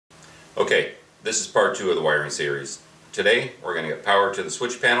Okay, this is part 2 of the wiring series. Today we're going to get power to the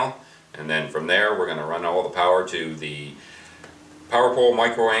switch panel, and then from there we're going to run all the power to the power pole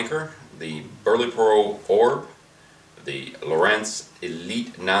micro anchor, the BerleyPro orb, the Lowrance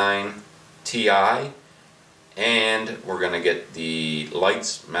Elite 9 Ti, and we're going to get the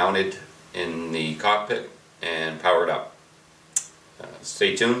lights mounted in the cockpit and powered up.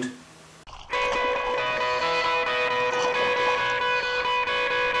 Stay tuned.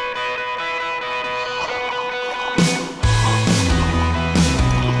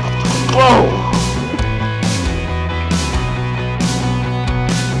 Whoa!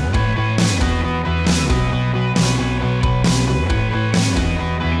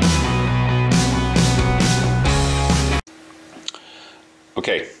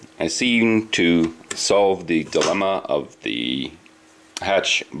 Okay, I seem to solve the dilemma of the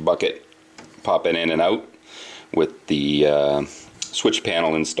hatch bucket popping in and out with the switch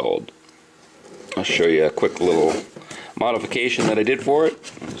panel installed. I'll show you a quick little modification that I did for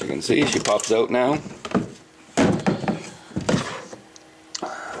it. As you can see, she pops out now.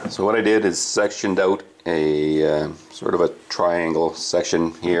 So what I did is sectioned out a sort of a triangle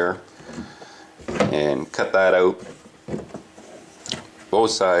section here and cut that out both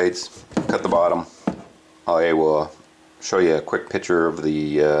sides, cut the bottom. I will show you a quick picture of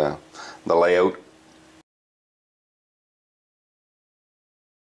the layout.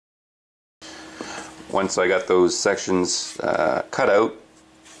 Once I got those sections cut out,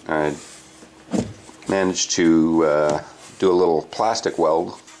 I managed to do a little plastic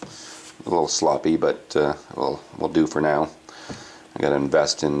weld. A little sloppy, but will do for now. I got to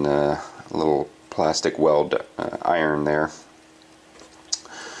invest in a little plastic weld iron there.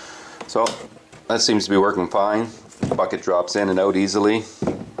 So that seems to be working fine. The bucket drops in and out easily.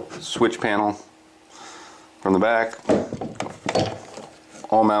 Switch panel from the back,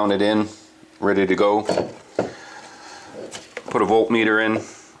 all mounted in, ready to go. Put a voltmeter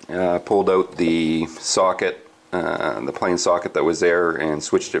in, pulled out the socket, the plain socket that was there, and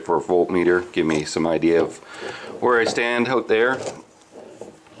switched it for a voltmeter. Give me some idea of where I stand out there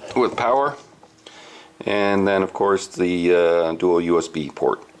with power. And then of course the dual USB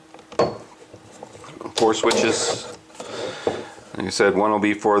port. 4 switches. Like I said, one will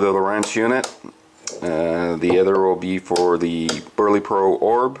be for the Lowrance unit, the other will be for the BerleyPro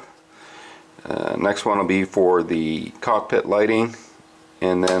orb, next one will be for the cockpit lighting,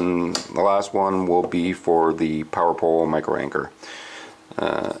 and then the last one will be for the power pole micro anchor.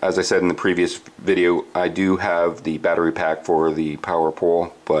 As I said in the previous video, I do have the battery pack for the power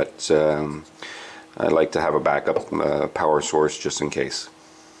pole, but I like to have a backup power source just in case.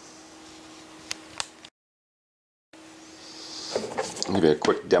 I'll give you a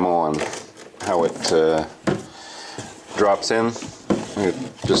quick demo on how it drops in.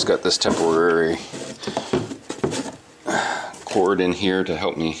 I've just got this temporary cord in here to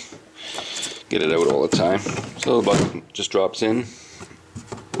help me get it out all the time. So the bucket just drops in.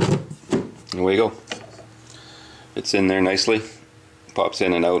 Away you go. It's in there nicely. Pops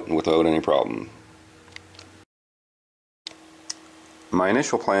in and out without any problem. My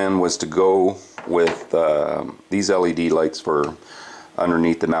initial plan was to go with these LED lights for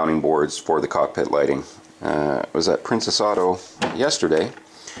underneath the mounting boards for the cockpit lighting. I was at Princess Auto yesterday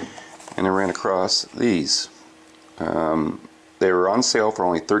and I ran across these. They were on sale for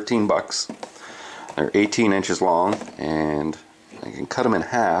only 13 bucks. They're 18 inches long, and I can cut them in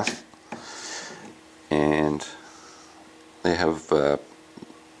half, and they have the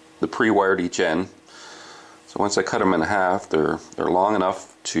pre-wired each end. So once I cut them in half, they're long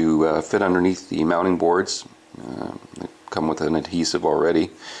enough to fit underneath the mounting boards. They come with an adhesive already,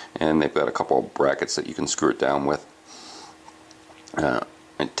 and they've got a couple of brackets that you can screw it down with.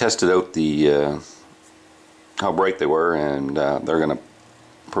 I tested out the how bright they were, and they're going to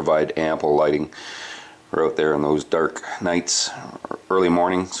provide ample lighting for out there on those dark nights or early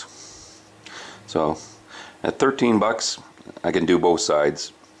mornings. So at 13 bucks, I can do both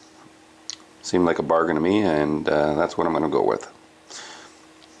sides. Seemed like a bargain to me, and that's what I'm going to go with.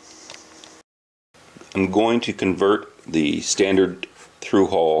 I'm going to convert the standard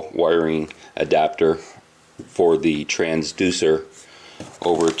through-hole wiring adapter for the transducer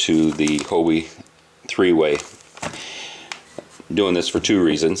over to the Hobie 3-way. I'm doing this for 2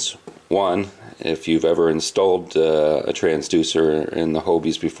 reasons. One, if you've ever installed a transducer in the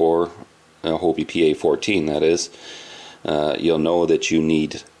Hobies before, a Hobie PA14 that is, you'll know that you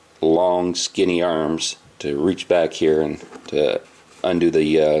need long skinny arms to reach back here and to undo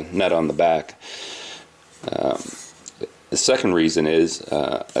the nut on the back. The second reason is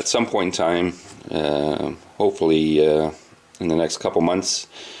at some point in time, hopefully in the next couple months,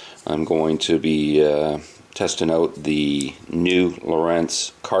 I'm going to be testing out the new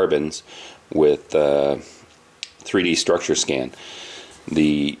Lowrance carbons with 3D structure scan.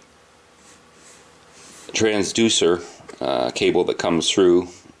 The transducer cable that comes through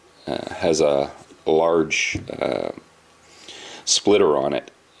has a large splitter on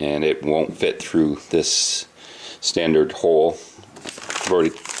it, and it won't fit through this standard hole. I've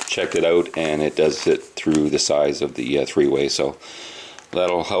already checked it out, and it does fit through the size of the three-way, so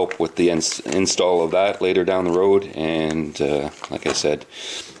that'll help with the install of that later down the road. And like I said,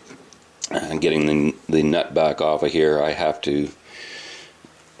 getting the nut back off of here, I have to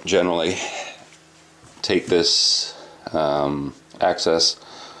generally take this access,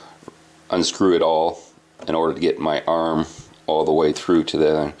 unscrew it all in order to get my arm all the way through to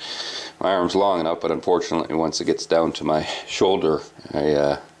the. My arm's long enough, but unfortunately once it gets down to my shoulder,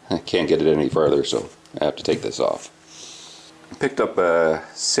 I can't get it any further, so I have to take this off. I picked up a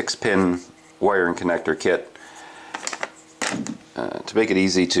 6-pin wiring connector kit to make it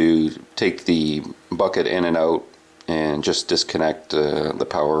easy to take the bucket in and out and just disconnect the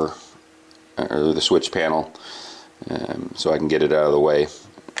power or the switch panel, so I can get it out of the way.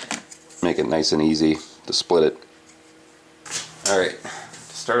 Make it nice and easy to split it. Alright,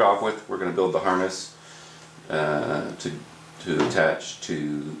 to start off with, we're going to build the harness to attach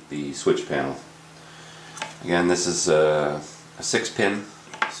to the switch panel. Again, this is a 6-pin,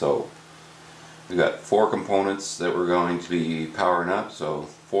 so we've got 4 components that we're going to be powering up, so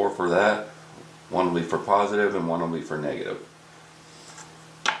 4 for that. One will be for positive and one will be for negative.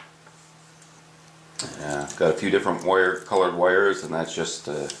 Got a few different colored wires, and that's just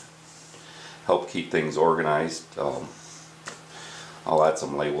to help keep things organized. I'll add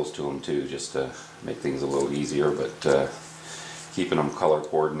some labels to them too, just to make things a little easier, but keeping them color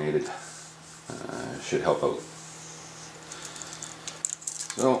coordinated should help out.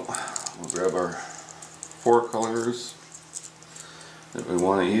 So we'll grab our 4 colors that we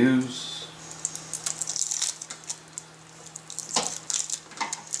want to use.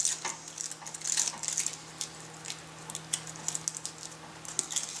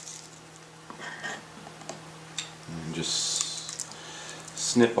 And just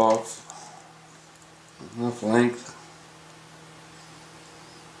snip off enough length.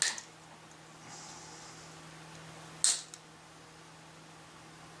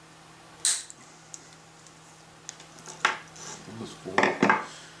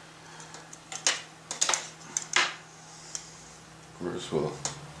 Of course, we'll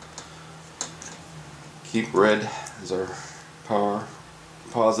keep red as our power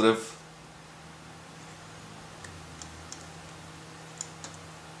positive.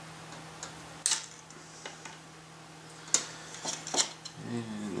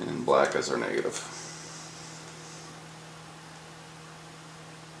 And then black as our negative.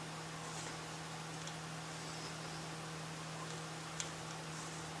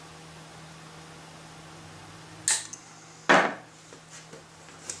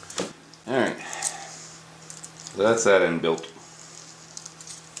 Alright, so that's that end built.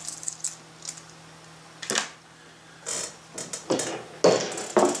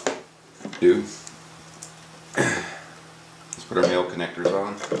 Let's put our male connectors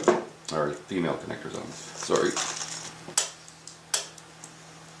on, or female connectors on, sorry.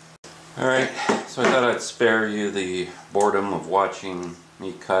 Alright, so I thought I'd spare you the boredom of watching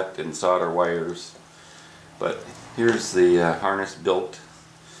me cut and solder wires, but here's the harness built.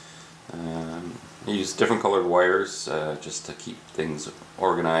 I use different colored wires just to keep things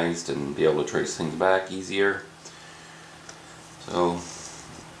organized and be able to trace things back easier. So,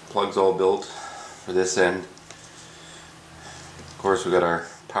 plugs all built for this end. Of course, we got our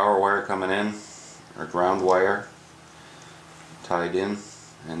power wire coming in, our ground wire tied in,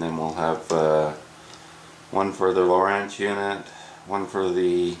 and then we'll have one for the Lowrance unit, one for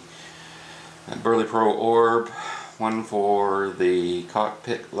the BerleyPro orb, one for the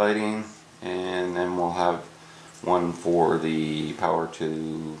cockpit lighting, and then we'll have one for the power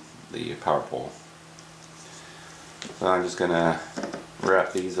to the power pole. So I'm just gonna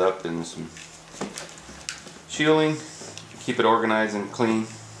wrap these up in some shielding, keep it organized and clean.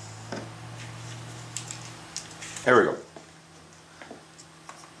 There we go.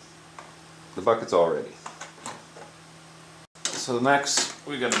 The bucket's all ready. So next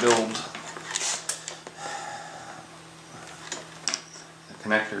we gotta build a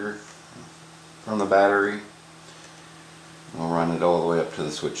connector from the battery. We'll run it all the way up to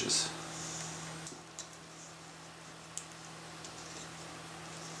the switches.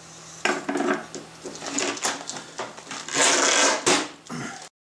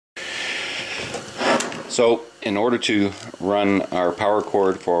 So in order to run our power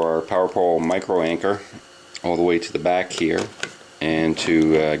cord for our power pole micro anchor all the way to the back here, and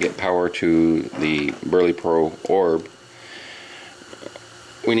to get power to the BerleyPro orb,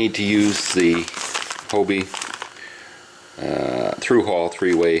 we need to use the Hobie through-haul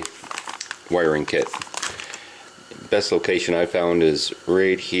 3-way wiring kit. Best location I found is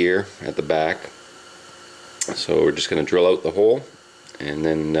right here at the back. So we're just going to drill out the hole and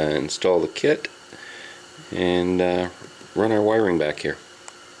then install the kit and run our wiring back here.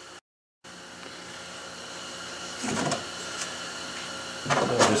 So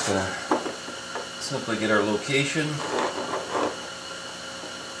I'm just going to simply get our location.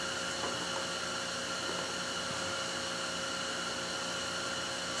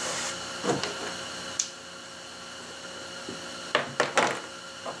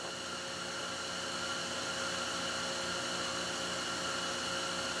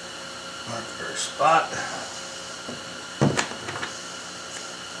 Mark our spot.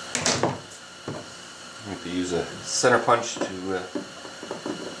 I have to use a center punch to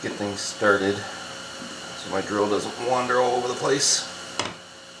get things started so my drill doesn't wander all over the place.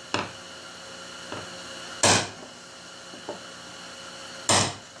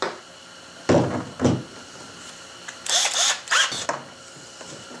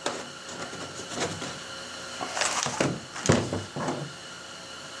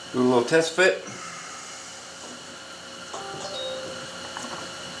 Do a little test fit.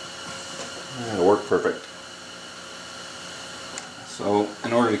 It'll work perfect. So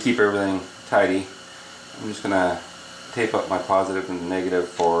in order to keep everything tidy, I'm just going to tape up my positive and negative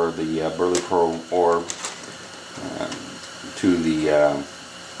for the BerleyPro orb to the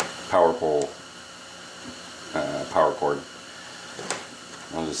power pole power cord.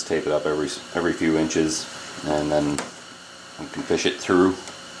 I'll just tape it up every few inches, and then I can fish it through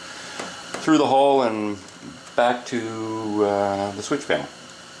the hole and back to the switch panel.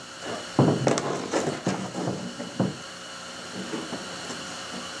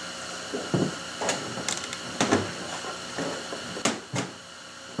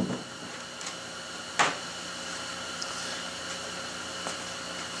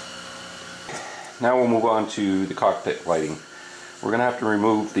 Now we'll move on to the cockpit lighting. We're going to have to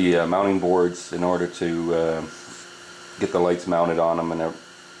remove the mounting boards in order to get the lights mounted on them,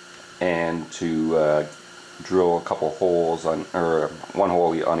 and to drill a couple holes on, or one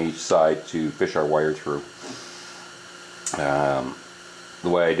hole on each side to fish our wire through. The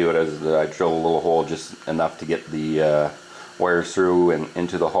way I do it is that I drill a little hole just enough to get the wires through and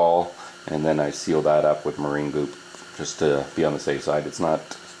into the hull, and then I seal that up with marine goop just to be on the safe side. It's not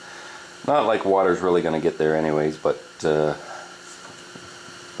like water's really going to get there anyways, but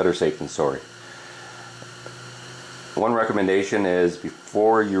better safe than sorry. One recommendation is,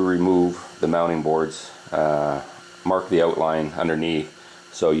 before you remove the mounting boards, mark the outline underneath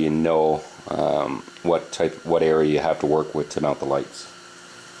so you know what area you have to work with to mount the lights.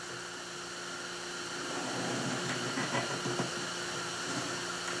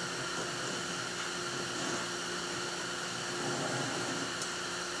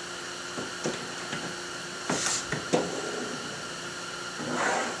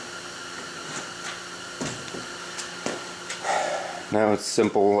 Now it's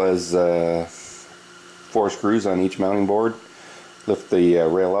simple as 4 screws on each mounting board. Lift the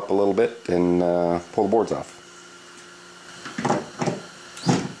rail up a little bit and pull the boards off.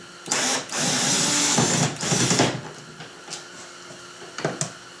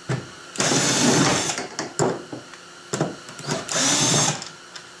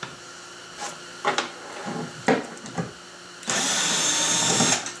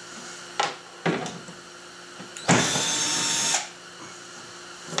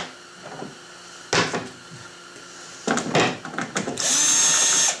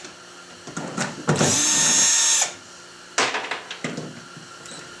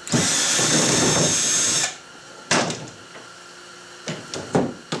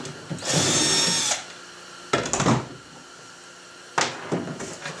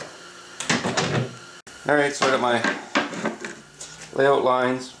 Alright, so I got my layout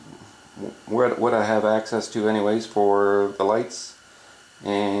lines, what I have access to anyways for the lights,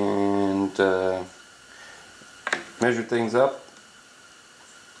 and measured things up,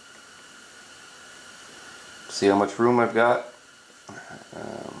 see how much room I've got.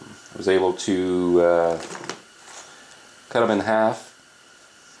 I was able to cut them in half,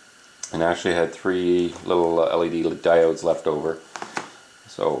 and actually had 3 little LED diodes left over,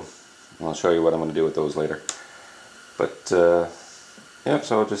 so I'll show you what I'm going to do with those later. But yep,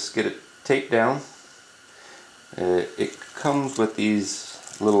 so I'll just get it taped down. It comes with these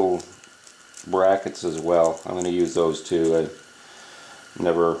little brackets as well. I'm going to use those too. I'm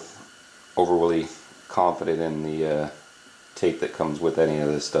never overly confident in the tape that comes with any of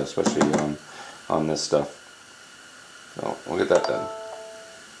this stuff, especially on this stuff. So we'll get that done.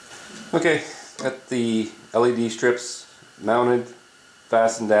 Okay, got the LED strips mounted,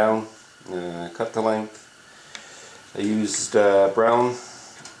 fastened down, cut to length. I used brown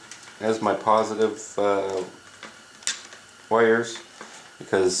as my positive wires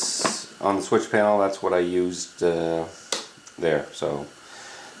because on the switch panel that's what I used there, so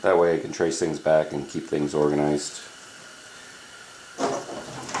that way I can trace things back and keep things organized.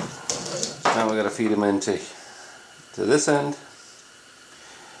 Now we got to feed them into this end,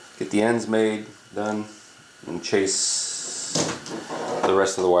 get the ends made, done, and chase the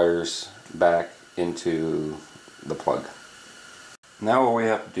rest of the wires back into the plug. Now what we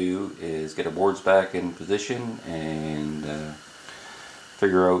have to do is get our boards back in position and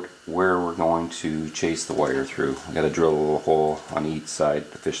figure out where we're going to chase the wire through. We got to drill a little hole on each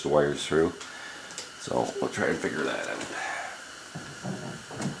side to fish the wires through. So we'll try and figure that out.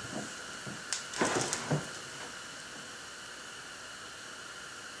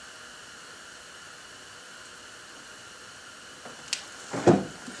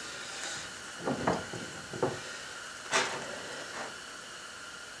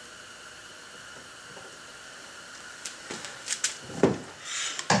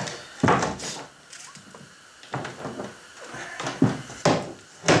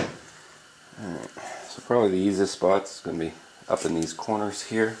 Probably the easiest spot is going to be up in these corners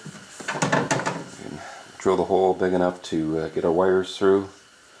here. Drill the hole big enough to get our wires through.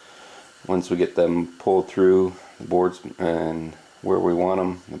 Once we get them pulled through the boards and where we want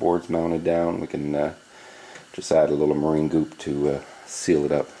them, the boards mounted down, we can just add a little marine goop to seal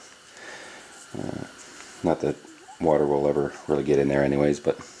it up. Not that water will ever really get in there anyways,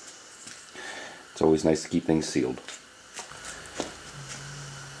 but it's always nice to keep things sealed.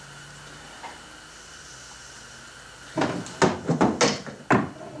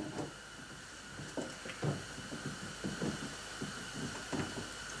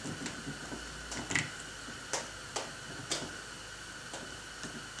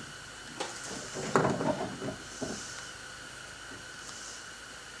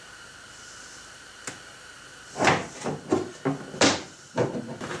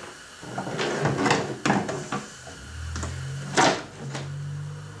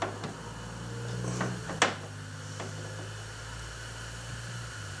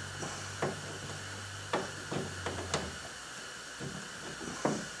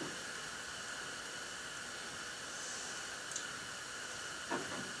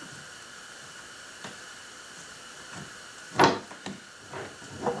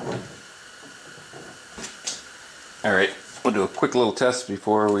 Alright, we'll do a quick little test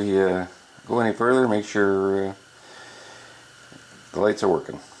before we go any further, make sure the lights are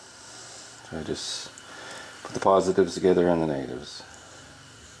working. So I just put the positives together and the negatives.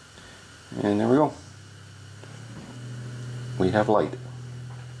 And there we go. We have light.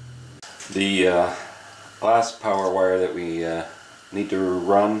 The last power wire that we need to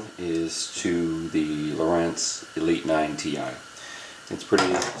run is to the Lowrance Elite 9 Ti. It's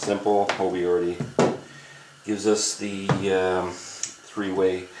pretty simple. Hobie already gives us the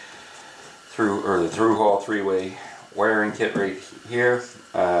three-way through-hole three-way wiring kit right here.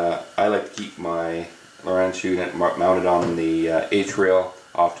 I like to keep my Lowrance unit mounted on the H-rail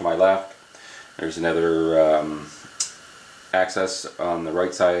off to my left. There's another access on the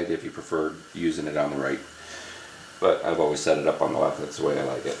right side if you prefer using it on the right. But I've always set it up on the left. That's the way I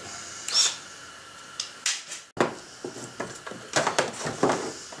like it.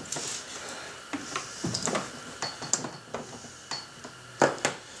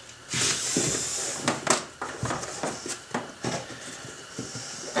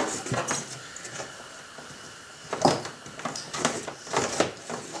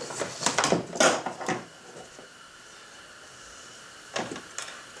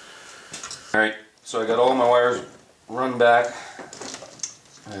 Alright, so I got all my wires run back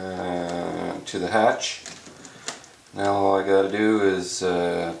to the hatch. Now all I got to do is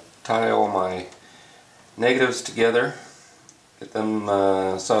tie all my negatives together, get them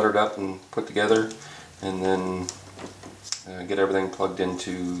soldered up and put together, and then get everything plugged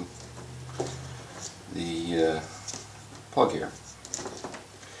into the plug here.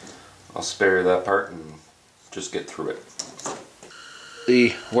 I'll spare that part and just get through it.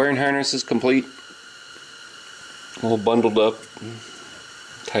 The wiring harness is complete, all bundled up,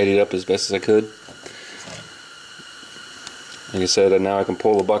 tidied up as best as I could. Like I said, now I can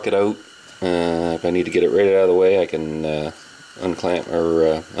pull the bucket out. If I need to get it right out of the way, I can unclamp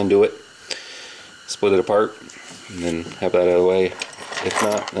or undo it. split it apart and then have that out of the way. If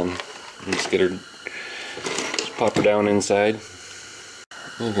not, then just just pop her down inside.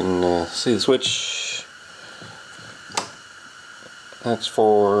 You can see the switch. That's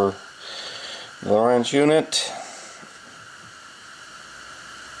for the Lowrance unit.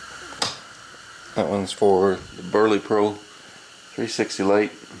 That one's for the BerleyPro 360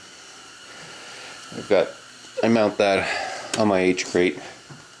 light. I mount that on my H crate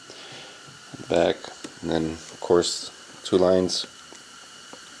back, and then of course 2 lines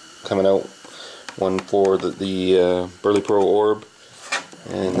coming out, one for the BerleyPro orb,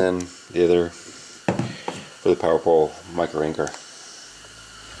 and then the other for the power pole micro anchor.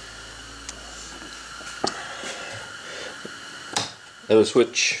 The other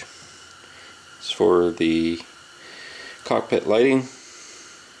switch is for the cockpit lighting.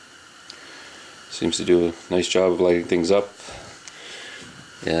 Seems to do a nice job of lighting things up.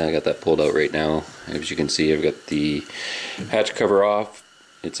 Yeah, I got that pulled out right now. As you can see, I've got the hatch cover off.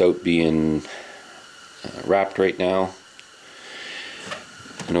 It's out being wrapped right now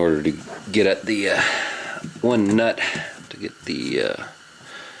in order to get at the one nut to get the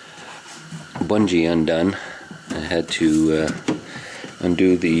bungee undone. I had to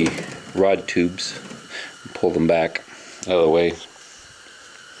undo the rod tubes and pull them back out of the way.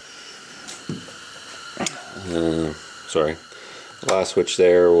 Sorry. The last switch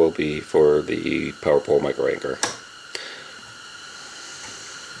there will be for the power pole micro anchor.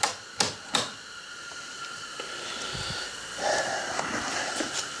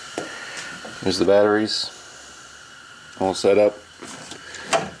 There's the batteries all set up.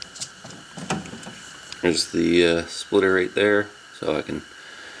 There's the splitter right there, so I can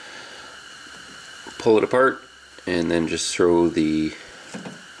pull it apart and then just throw the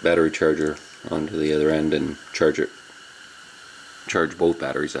battery charger onto the other end and charge both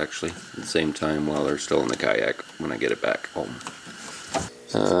batteries actually at the same time while they're still in the kayak when I get it back home.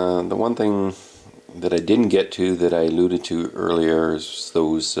 The one thing that I didn't get to that I alluded to earlier is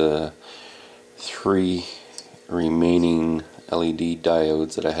those 3 remaining LED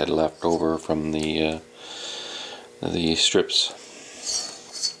diodes that I had left over from the strips.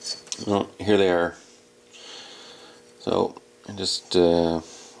 Well, here they are. So I just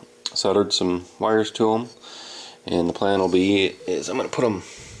soldered some wires to them, and the plan will be is I'm going to put them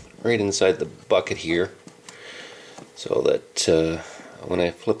right inside the bucket here, so that when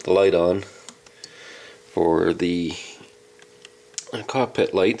I flip the light on for the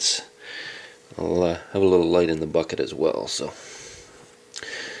cockpit lights, I'll have a little light in the bucket as well. So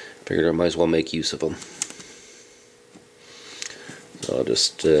figured I might as well make use of them. So I'll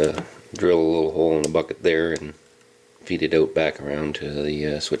just drill a little hole in the bucket there and feed it out back around to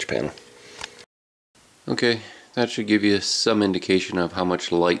the switch panel. Okay, that should give you some indication of how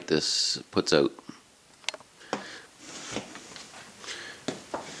much light this puts out.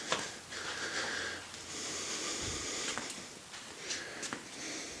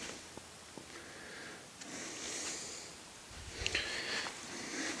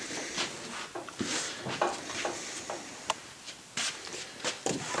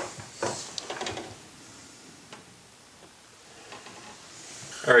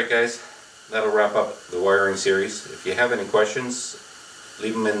 Alright guys, that'll wrap up the wiring series. If you have any questions,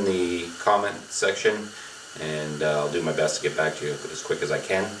 leave them in the comment section and I'll do my best to get back to you as quick as I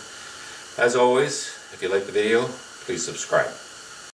can. As always, if you like the video, please subscribe.